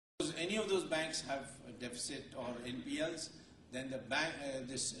any of those banks have a deficit or NPLs, then the bank,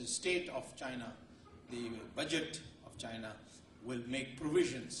 this state of China, the budget of China will make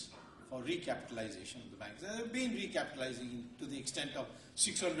provisions for recapitalization of the banks. They have been recapitalizing to the extent of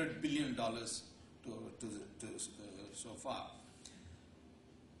 $600 billion so far.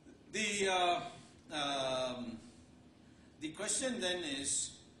 The question then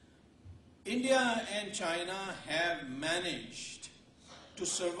is, India and China have managed to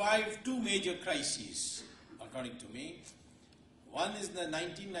survive two major crises, according to me. One is the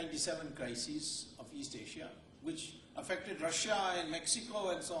 1997 crisis of East Asia, which affected Russia and Mexico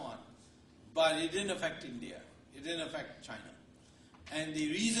and so on, but it didn't affect India, it didn't affect China. And the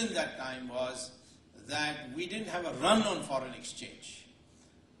reason that time was that we didn't have a run on foreign exchange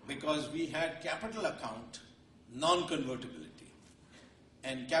because we had capital account non-convertibility.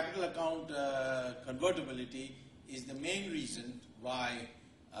 And capital account convertibility is the main reason why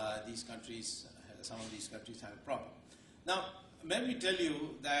these countries, some of these countries have a problem. Now, let me tell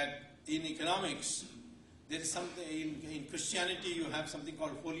you that in economics, there is something, in Christianity you have something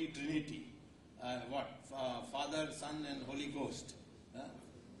called Holy Trinity. Father, Son and Holy Ghost.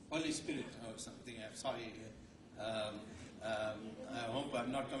 Holy Spirit or something, I'm sorry. I hope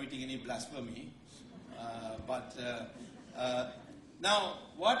I'm not committing any blasphemy. Now,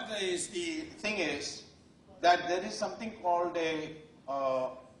 what is the thing is that there is something called a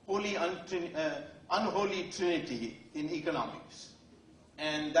unholy trinity in economics.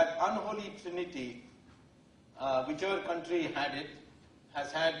 And that unholy trinity, whichever country had it,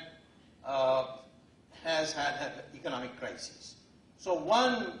 has had an economic crisis. So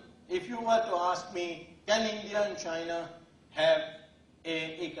one, if you were to ask me, can India and China have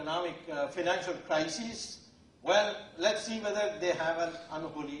an economic financial crisis? Well, let's see whether they have an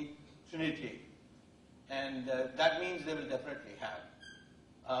unholy trinity. And that means they will definitely have.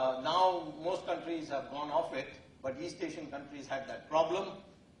 Now, most countries have gone off it, but East Asian countries had that problem,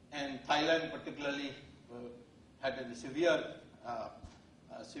 and Thailand particularly had a severe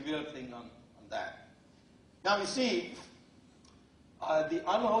thing on that. Now, you see, the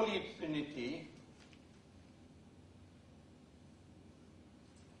unholy trinity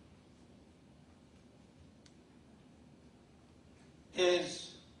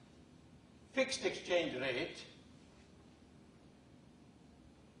is fixed exchange rate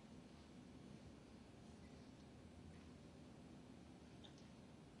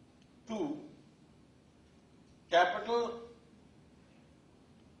to capital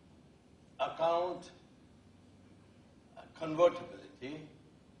account convertibility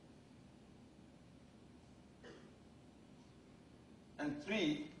and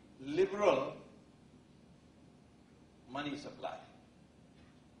 3, liberal money supply.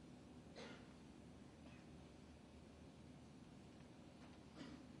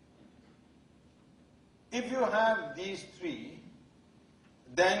 If you have these 3,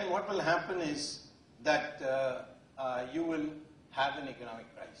 then what will happen is that you will have an economic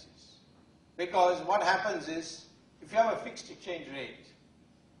crisis. Because what happens is, if you have a fixed exchange rate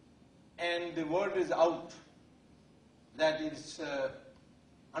and the word is out that it's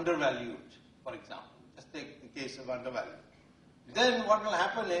undervalued, for example, just take the case of undervalued, then what will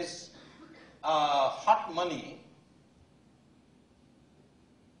happen is hot money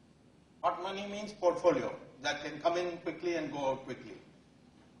means portfolio that can come in quickly and go out quickly,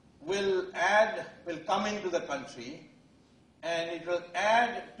 will come into the country, and it will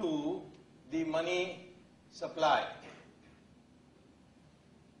add to the money supply.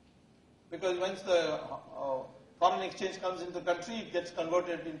 Because once the foreign exchange comes into the country, it gets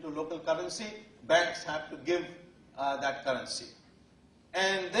converted into local currency, banks have to give that currency.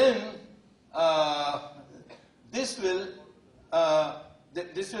 And then this will,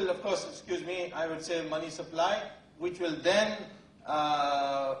 of course, I would say money supply, which will then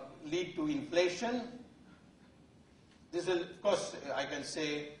lead to inflation. This will, of course, I can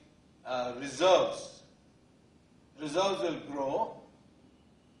say reserves. Reserves will grow,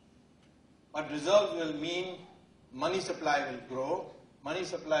 but reserves will mean money supply will grow. Money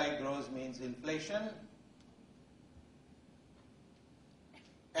supply grows means inflation.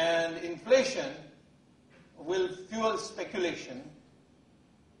 And inflation will fuel speculation,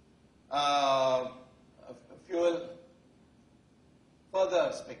 fuel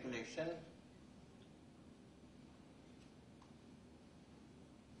further speculation.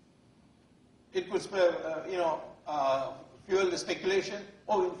 It could, fuel the speculation.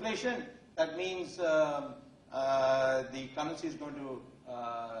 Oh, inflation, that means the currency is going to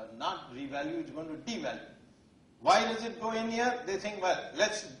not revalue, it's going to devalue. Why does it go in here? They think, well,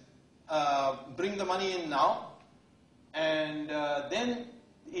 let's bring the money in now, and then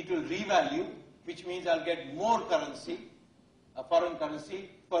it will revalue, which means I'll get more currency, foreign currency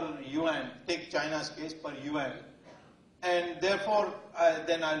per yuan, take China's case per yuan, and therefore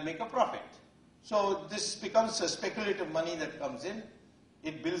then I'll make a profit. So this becomes a speculative money that comes in.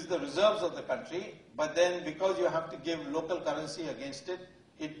 It builds the reserves of the country, but then because you have to give local currency against it,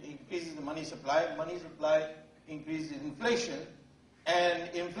 it increases the money supply. Money supply increases inflation, and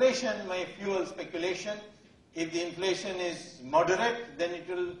inflation may fuel speculation. If the inflation is moderate, then it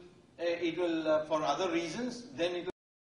will for other reasons, then it will